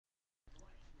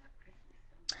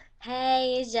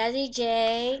Hey, it's Jazzy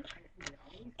J,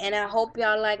 and I hope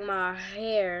y'all like my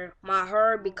hair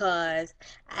because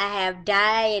I have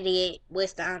dyed it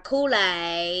with some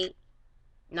Kool-Aid.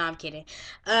 No, I'm kidding.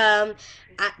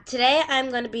 Today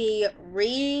I'm gonna be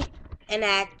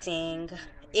reenacting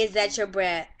 "Is That Your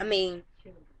Breath?" I mean,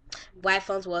 white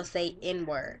folks will say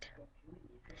N-word.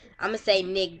 I'm gonna say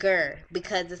nigger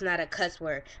because it's not a cuss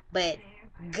word, but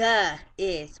guh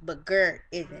is, but gur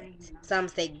isn't. So I'm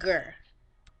gonna say gur.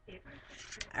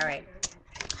 All right.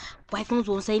 White folks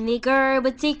won't say nigger,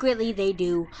 but secretly they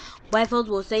do. White folks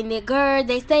will say nigger,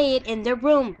 they say it in their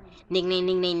room. Ning ning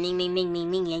ning ning ning ning ning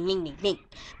ning ning ning ning ning ning.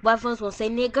 White folks won't say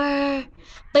nigger,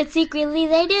 but secretly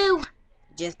they do.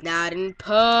 Just not in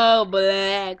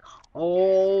public.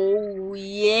 Oh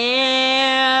yeah.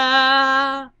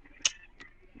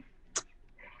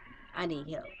 I need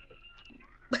help.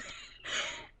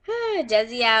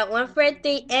 Jazzy out 1 for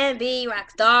 3 and B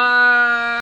Rockstar.